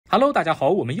Hello， 大家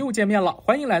好，我们又见面了，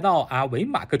欢迎来到阿维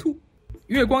马克兔。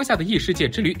月光下的异世界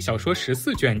之旅小说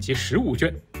14卷及15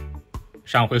卷。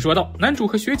上回说到，男主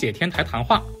和学姐天台谈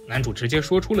话，男主直接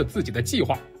说出了自己的计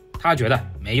划，他觉得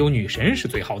没有女神是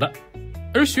最好的。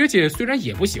而学姐虽然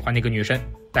也不喜欢那个女神，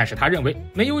但是她认为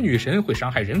没有女神会伤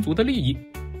害人族的利益，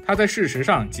她在事实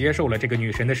上接受了这个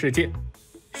女神的世界。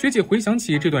学姐回想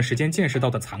起这段时间见识到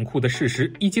的残酷的事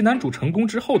实，以及男主成功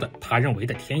之后的他认为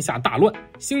的天下大乱，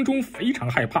心中非常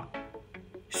害怕。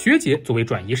学姐作为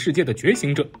转移世界的觉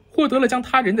醒者，获得了将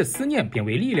他人的思念变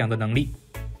为力量的能力。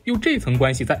有这层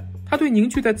关系在，她对凝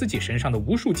聚在自己身上的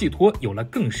无数寄托有了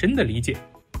更深的理解。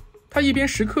她一边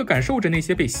时刻感受着那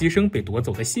些被牺牲、被夺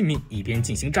走的性命，一边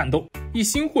进行战斗，以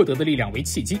新获得的力量为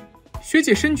契机。学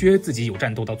姐深觉自己有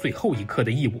战斗到最后一刻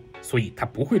的义务，所以她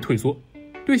不会退缩。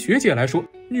对学姐来说，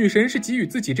女神是给予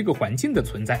自己这个环境的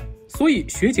存在，所以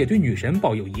学姐对女神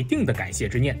抱有一定的感谢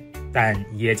之念，但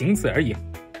也仅此而已。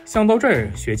想到这儿，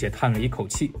学姐叹了一口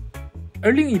气。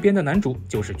而另一边的男主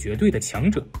就是绝对的强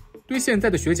者，对现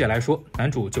在的学姐来说，男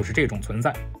主就是这种存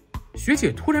在。学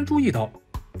姐突然注意到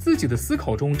自己的思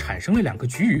考中产生了两个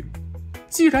局语，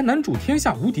既然男主天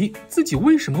下无敌，自己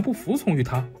为什么不服从于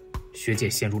他？学姐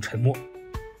陷入沉默。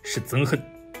是憎恨，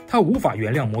她无法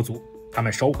原谅魔族，他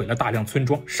们烧毁了大量村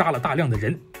庄，杀了大量的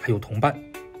人，还有同伴，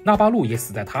那巴路也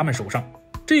死在他们手上，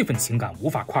这份情感无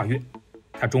法跨越。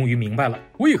他终于明白了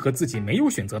为何自己没有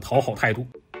选择讨好态度。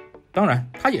当然，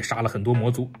他也杀了很多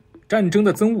魔族，战争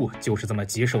的憎恶就是这么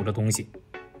棘手的东西。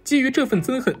基于这份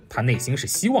憎恨，他内心是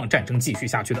希望战争继续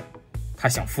下去的。他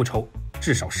想复仇，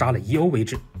至少杀了伊欧为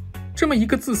止。这么一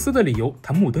个自私的理由，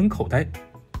他目瞪口呆，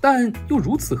但又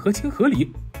如此合情合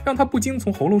理，让他不禁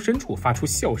从喉咙深处发出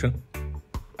笑声。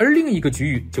而另一个局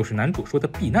域就是男主说的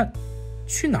避难。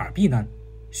去哪儿避难？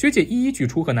学姐一一举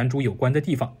出和男主有关的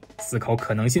地方，思考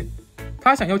可能性。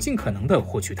她想要尽可能地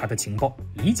获取他的情报，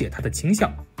理解他的倾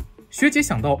向。学姐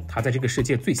想到他在这个世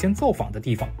界最先造访的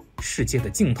地方，世界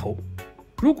的尽头。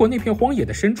如果那片荒野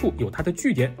的深处有他的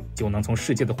据点，就能从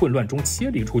世界的混乱中切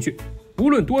离出去，无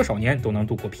论多少年都能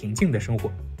度过平静的生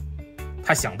活。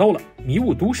他想到了迷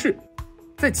雾都市，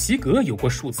在奇格有过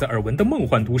数次耳闻的梦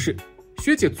幻都市。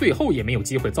学姐最后也没有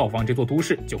机会造访这座都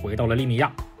市，就回到了利米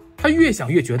亚。她越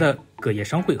想越觉得各业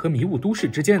商会和迷雾都市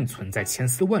之间存在千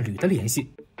丝万缕的联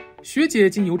系。学姐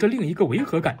经由着另一个违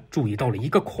和感注意到了一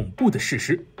个恐怖的事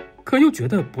实，可又觉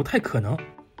得不太可能，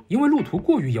因为路途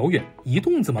过于遥远，移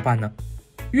动怎么办呢？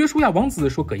约书亚王子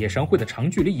说各业商会的长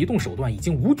距离移动手段已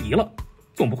经无敌了，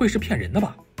总不会是骗人的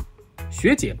吧？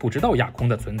学姐不知道亚空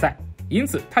的存在，因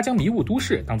此她将迷雾都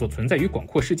市当作存在于广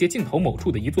阔世界尽头某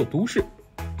处的一座都市。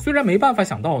虽然没办法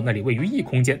想到那里位于异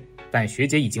空间，但学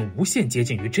姐已经无限接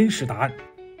近于真实答案。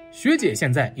学姐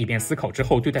现在一边思考之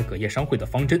后对待各业商会的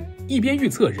方针，一边预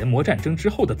测人魔战争之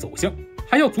后的走向，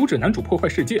还要阻止男主破坏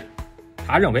世界。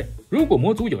她认为如果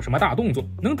魔族有什么大动作，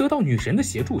能得到女神的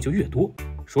协助就越多，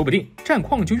说不定战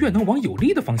况就越能往有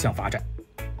利的方向发展。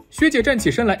学姐站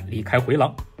起身来离开回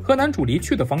廊，和男主离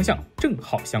去的方向正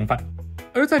好相反。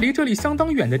而在离这里相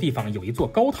当远的地方有一座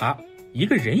高塔，一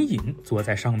个人影坐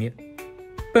在上面。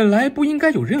本来不应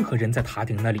该有任何人在塔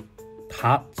顶那里。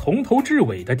他从头至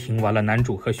尾地听完了男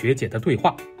主和学姐的对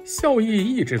话，笑意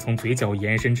一直从嘴角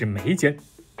延伸至眉间。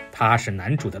他是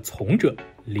男主的从者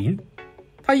林。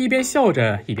他一边笑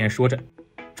着一边说着，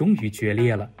终于决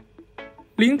裂了。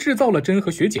林制造了真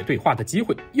和学姐对话的机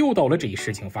会，诱导了这一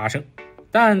事情发生，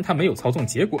但他没有操纵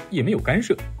结果，也没有干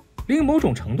涉。林某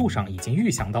种程度上已经预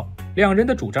想到两人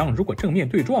的主张如果正面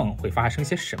对撞会发生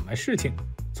些什么事情。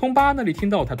从巴那里听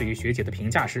到他对于学姐的评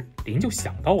价时，林就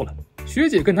想到了学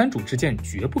姐跟男主之间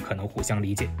绝不可能互相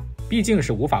理解，毕竟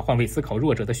是无法换位思考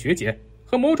弱者的学姐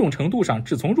和某种程度上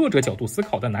只从弱者角度思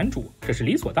考的男主，这是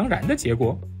理所当然的结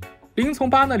果。林从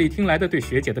巴那里听来的对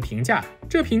学姐的评价，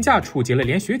这评价触及了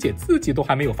连学姐自己都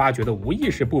还没有发觉的无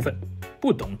意识部分，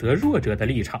不懂得弱者的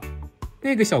立场。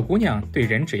那个小姑娘对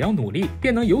人只要努力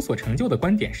便能有所成就的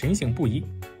观点深信不疑。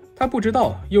她不知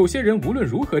道有些人无论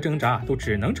如何挣扎都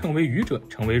只能成为愚者，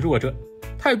成为弱者。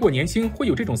太过年轻会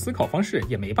有这种思考方式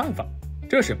也没办法。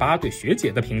这是巴对学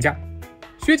姐的评价。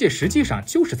学姐实际上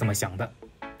就是这么想的。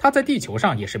她在地球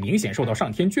上也是明显受到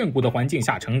上天眷顾的环境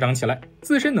下成长起来，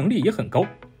自身能力也很高。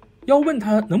要问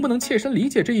她能不能切身理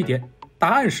解这一点，答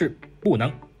案是不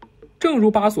能。正如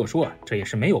巴所说，这也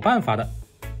是没有办法的。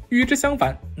与之相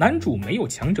反，男主没有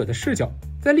强者的视角，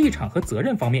在立场和责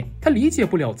任方面，他理解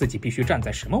不了自己必须站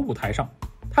在什么舞台上，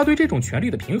他对这种权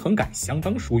力的平衡感相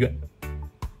当疏远。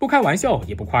不开玩笑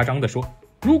也不夸张地说，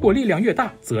如果力量越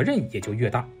大，责任也就越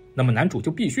大，那么男主就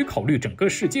必须考虑整个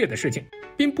世界的事情，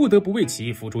并不得不为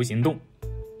其付出行动。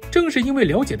正是因为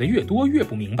了解的越多越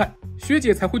不明白，学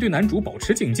姐才会对男主保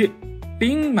持警戒。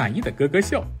林满意的咯咯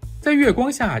笑，在月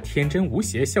光下天真无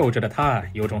邪笑着的他，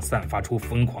有种散发出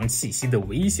疯狂气息的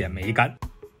危险美感。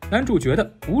男主觉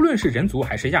得无论是人族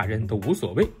还是亚人都无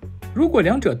所谓，如果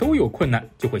两者都有困难，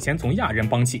就会先从亚人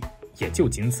帮起，也就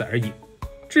仅此而已。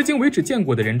至今为止见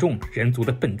过的人中，人族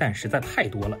的笨蛋实在太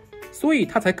多了，所以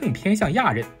他才更偏向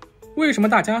亚人。为什么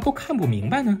大家都看不明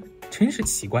白呢？真是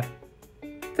奇怪。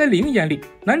在林眼里，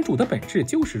男主的本质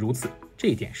就是如此，这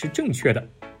一点是正确的。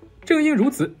正因如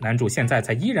此，男主现在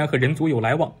才依然和人族有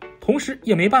来往，同时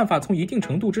也没办法从一定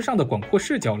程度之上的广阔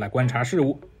视角来观察事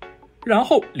物。然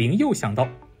后林又想到，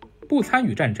不参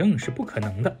与战争是不可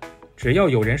能的，只要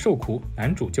有人受苦，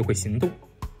男主就会行动。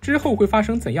之后会发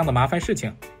生怎样的麻烦事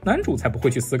情，男主才不会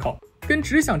去思考，跟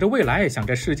只想着未来想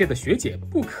着世界的学姐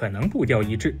不可能步调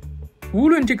一致。无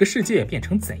论这个世界变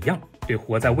成怎样，对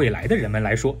活在未来的人们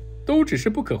来说，都只是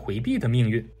不可回避的命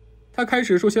运。他开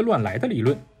始说些乱来的理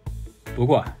论。不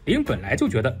过林本来就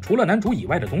觉得除了男主以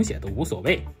外的东西都无所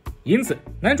谓，因此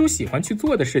男主喜欢去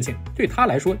做的事情对他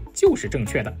来说就是正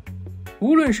确的。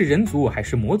无论是人族还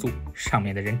是魔族，上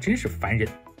面的人真是烦人，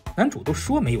男主都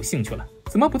说没有兴趣了，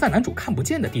怎么不在男主看不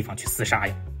见的地方去厮杀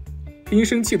呀？林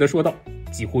生气地说道，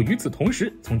几乎与此同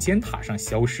时从尖塔上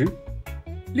消失。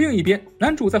另一边，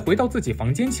男主在回到自己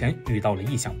房间前遇到了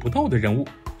意想不到的人物，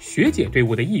学姐队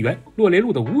伍的一员，洛雷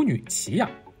路的巫女奇亚。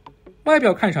外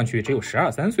表看上去只有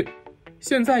12、13岁，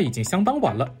现在已经相当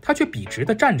晚了，她却笔直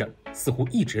地站着，似乎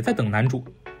一直在等男主。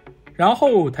然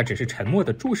后她只是沉默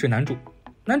地注视男主。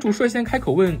男主率先开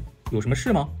口问，有什么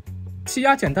事吗？奇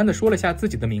亚简单地说了下自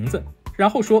己的名字，然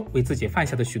后说为自己犯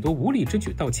下的许多无理之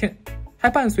举道歉，还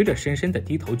伴随着深深的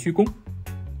低头鞠躬。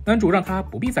男主让他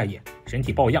不必在意，身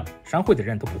体抱恙，商会的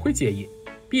人都不会介意，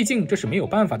毕竟这是没有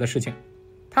办法的事情。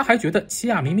他还觉得奇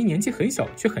亚明明年纪很小，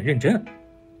却很认真，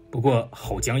不过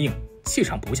好僵硬，气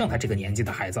场不像他这个年纪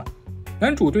的孩子。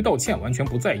男主对道歉完全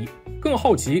不在意，更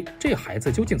好奇这孩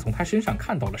子究竟从他身上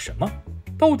看到了什么，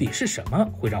到底是什么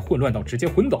会让混乱到直接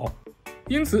昏倒。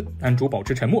因此男主保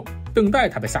持沉默，等待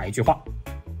他的下一句话。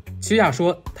奇亚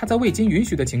说，他在未经允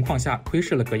许的情况下窥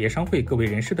视了葛叶商会各位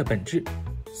人士的本质，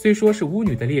虽说是巫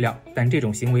女的力量，但这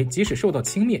种行为即使受到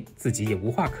轻蔑，自己也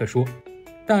无话可说。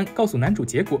但告诉男主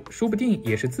结果，说不定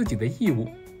也是自己的义务，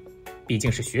毕竟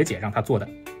是学姐让他做的。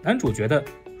男主觉得，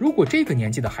如果这个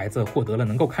年纪的孩子获得了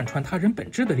能够看穿他人本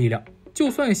质的力量，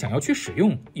就算想要去使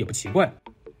用也不奇怪，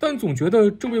但总觉得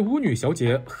这位巫女小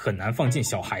姐很难放进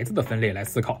小孩子的分类来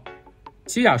思考。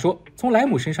奇亚说，从莱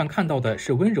姆身上看到的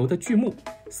是温柔的巨木，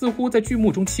似乎在巨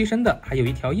木中栖身的还有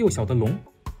一条幼小的龙。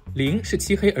灵是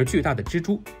漆黑而巨大的蜘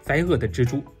蛛，灾厄的蜘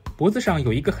蛛，脖子上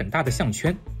有一个很大的项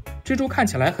圈，蜘蛛看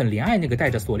起来很怜爱那个带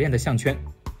着锁链的项圈。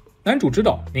男主知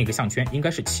道那个项圈应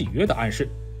该是契约的暗示，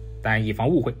但以防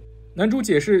误会，男主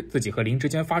解释自己和灵之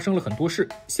间发生了很多事，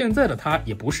现在的他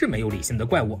也不是没有理性的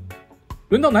怪物。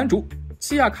轮到男主，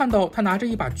奇亚看到他拿着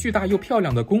一把巨大又漂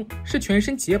亮的弓，是全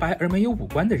身洁白而没有五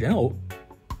官的人偶。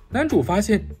男主发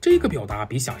现这个表达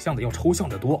比想象的要抽象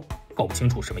得多，搞不清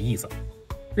楚什么意思。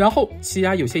然后奇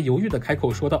亚有些犹豫地开口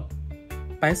说道，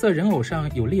白色人偶上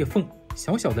有裂缝，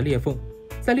小小的裂缝，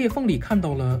在裂缝里看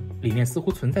到了里面似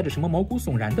乎存在着什么毛骨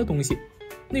悚然的东西，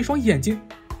那双眼睛。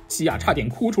奇亚差点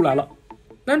哭出来了。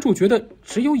男主觉得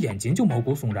只有眼睛就毛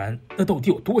骨悚然，那到底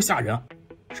有多吓人啊？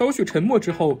稍许沉默之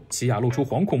后，奇亚露出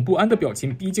惶恐不安的表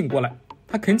情逼近过来，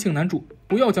他恳请男主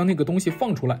不要将那个东西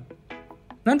放出来。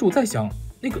男主在想，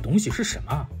那个东西是什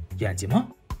么？眼睛吗？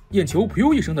眼球噗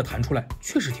呦一声的弹出来，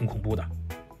确实挺恐怖的。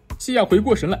奇亚回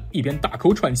过神来，一边大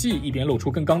口喘气，一边露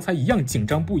出跟刚才一样紧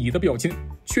张不已的表情，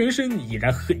全身依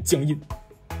然很僵硬。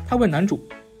他问男主，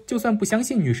就算不相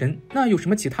信女神，那有什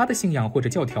么其他的信仰或者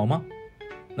教条吗？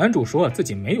男主说自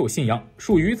己没有信仰，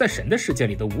属于在神的世界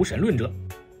里的无神论者。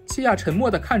奇亚沉默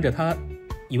地看着他，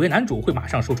以为男主会马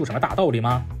上说出什么大道理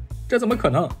吗？这怎么可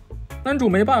能？男主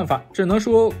没办法，只能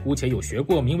说姑且有学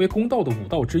过名为公道的武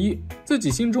道之一，自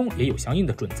己心中也有相应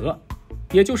的准则，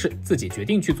也就是自己决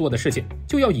定去做的事情，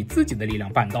就要以自己的力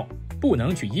量办到，不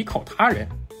能去依靠他人。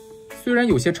虽然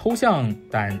有些抽象，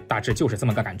但大致就是这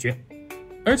么个感觉。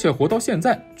而且活到现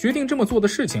在，决定这么做的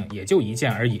事情也就一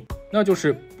件而已，那就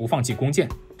是不放弃弓箭，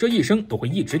这一生都会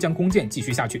一直将弓箭继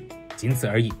续下去，仅此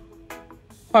而已。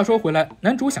话说回来，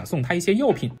男主想送他一些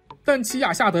药品，但奇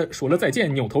亚吓得说了再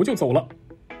见，扭头就走了。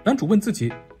男主问自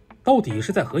己，到底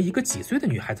是在和一个几岁的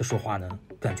女孩子说话呢？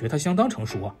感觉她相当成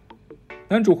熟啊。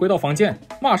男主回到房间，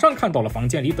马上看到了房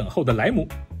间里等候的莱姆。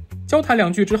交谈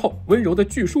2句之后，温柔的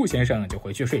巨树先生就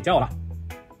回去睡觉了。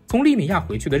从利米亚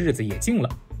回去的日子也近了，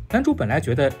男主本来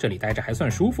觉得这里待着还算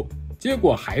舒服，结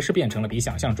果还是变成了比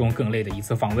想象中更累的一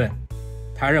次访问。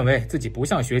他认为自己不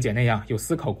像学姐那样有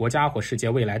思考国家或世界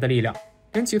未来的力量，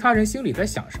连其他人心里在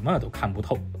想什么都看不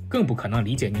透。更不可能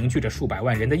理解凝聚着数百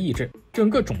万人的意志、整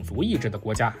个种族意志的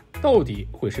国家到底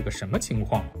会是个什么情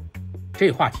况。这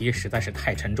话题实在是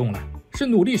太沉重了，是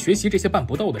努力学习这些办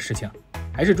不到的事情，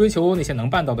还是追求那些能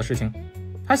办到的事情？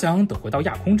他想等回到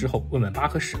亚空之后问问8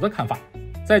和10的看法，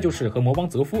再就是和魔王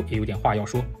泽夫也有点话要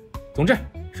说。总之，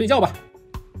睡觉吧。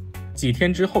几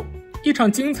天之后，一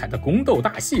场精彩的宫斗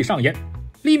大戏上演。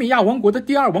利米亚王国的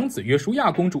第2王子约书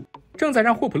亚公主正在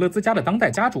让霍普勒兹家的当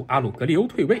代家主阿鲁格利欧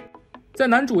退位。在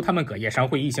男主他们葛叶商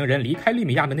会一行人离开利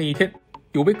米亚的那一天，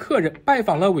有位客人拜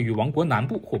访了位于王国南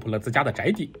部霍普勒兹家的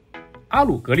宅邸。阿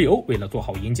鲁格利欧为了做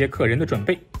好迎接客人的准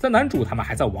备，在男主他们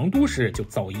还在王都时就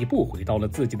早一步回到了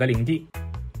自己的领地。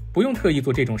不用特意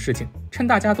做这种事情，趁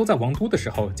大家都在王都的时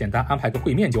候简单安排个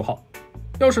会面就好。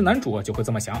要是男主就会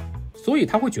这么想，所以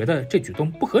他会觉得这举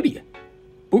动不合理。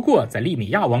不过在利米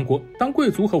亚王国，当贵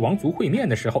族和王族会面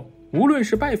的时候，无论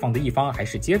是拜访的一方还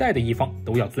是接待的一方，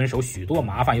都要遵守许多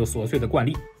麻烦又琐碎的惯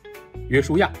例。约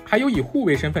书亚还有以护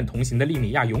卫身份同行的利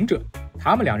米亚勇者，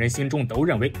他们2人心中都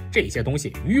认为这些东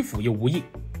西迂腐又无益。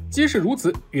即使如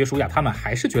此，约书亚他们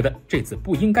还是觉得这次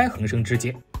不应该横生枝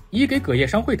节，以给葛叶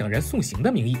商会等人送行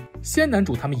的名义，先男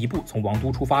主他们一步从王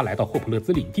都出发，来到霍普勒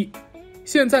兹领地。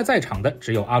现在在场的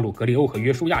只有阿鲁格利欧和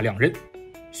约书亚2人，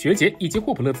学姐以及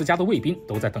霍普勒兹家的卫兵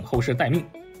都在等候室待命。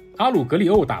阿鲁格利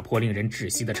欧打破令人窒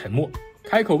息的沉默，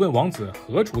开口问王子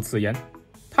何出此言。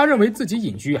他认为自己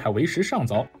隐居还为时尚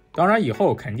早，当然以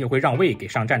后肯定会让位给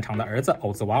上战场的儿子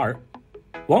欧兹瓦尔。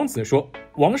王子说，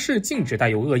王室禁止带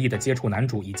有恶意的接触男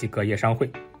主以及葛叶商会，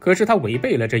可是他违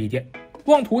背了这一点，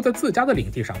妄图在自家的领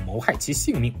地上谋害其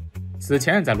性命。此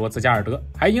前在罗兹加尔德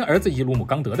还因儿子伊鲁姆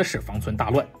刚德的事方寸大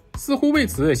乱，似乎为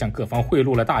此向各方贿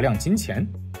赂了大量金钱。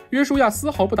约书亚丝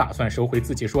毫不打算收回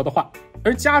自己说的话，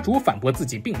而家主反驳自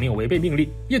己并没有违背命令，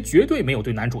也绝对没有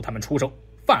对男主他们出手，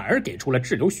反而给出了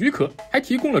滞留许可，还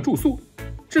提供了住宿。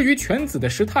至于犬子的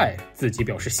失态，自己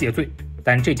表示谢罪，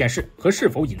但这件事和是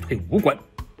否隐退无关。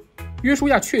约书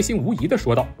亚确信无疑地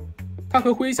说道，他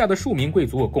和麾下的数名贵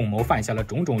族共谋犯下了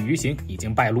种种愚行，已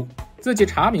经败露，自己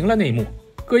查明了内幕。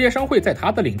葛叶商会在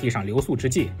他的领地上留宿之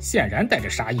际，显然带着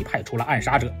杀意派出了暗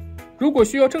杀者，如果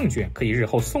需要证据，可以日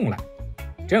后送来。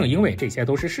正因为这些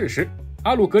都是事实，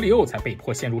阿鲁格里欧才被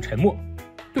迫陷入沉默。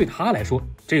对他来说，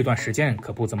这段时间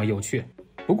可不怎么有趣，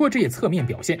不过这也侧面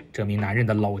表现这名男人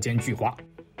的老奸巨猾。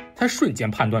他瞬间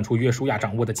判断出约书亚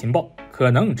掌握的情报可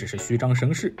能只是虚张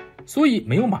声势，所以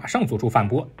没有马上做出反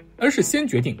驳，而是先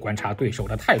决定观察对手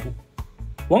的态度。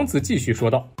王子继续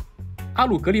说道，阿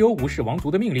鲁格利欧无视王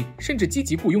族的命令，甚至积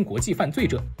极雇佣国际犯罪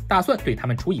者，打算对他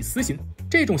们处以私刑，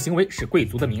这种行为使贵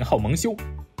族的名号蒙羞。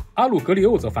阿鲁格利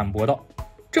欧则反驳道，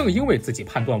正因为自己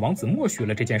判断王子默许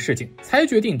了这件事情，才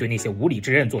决定对那些无理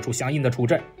之人做出相应的处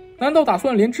置，难道打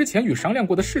算连之前与商量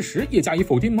过的事实也加以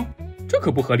否定吗？这可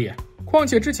不合理，况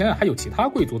且之前还有其他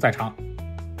贵族在场。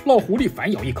老狐狸反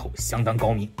咬一口，相当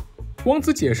高明。王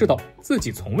子解释道，自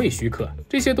己从未许可，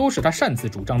这些都是他擅自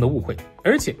主张的误会，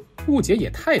而且误解也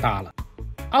太大了。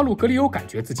阿鲁格利欧感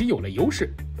觉自己有了优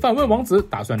势，反问王子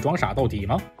打算装傻到底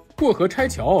吗？过河拆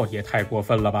桥也太过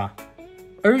分了吧。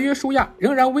而约书亚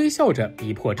仍然微笑着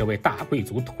逼迫这位大贵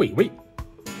族退位。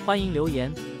欢迎留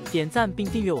言、点赞并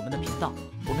订阅我们的频道，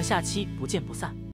我们下期不见不散。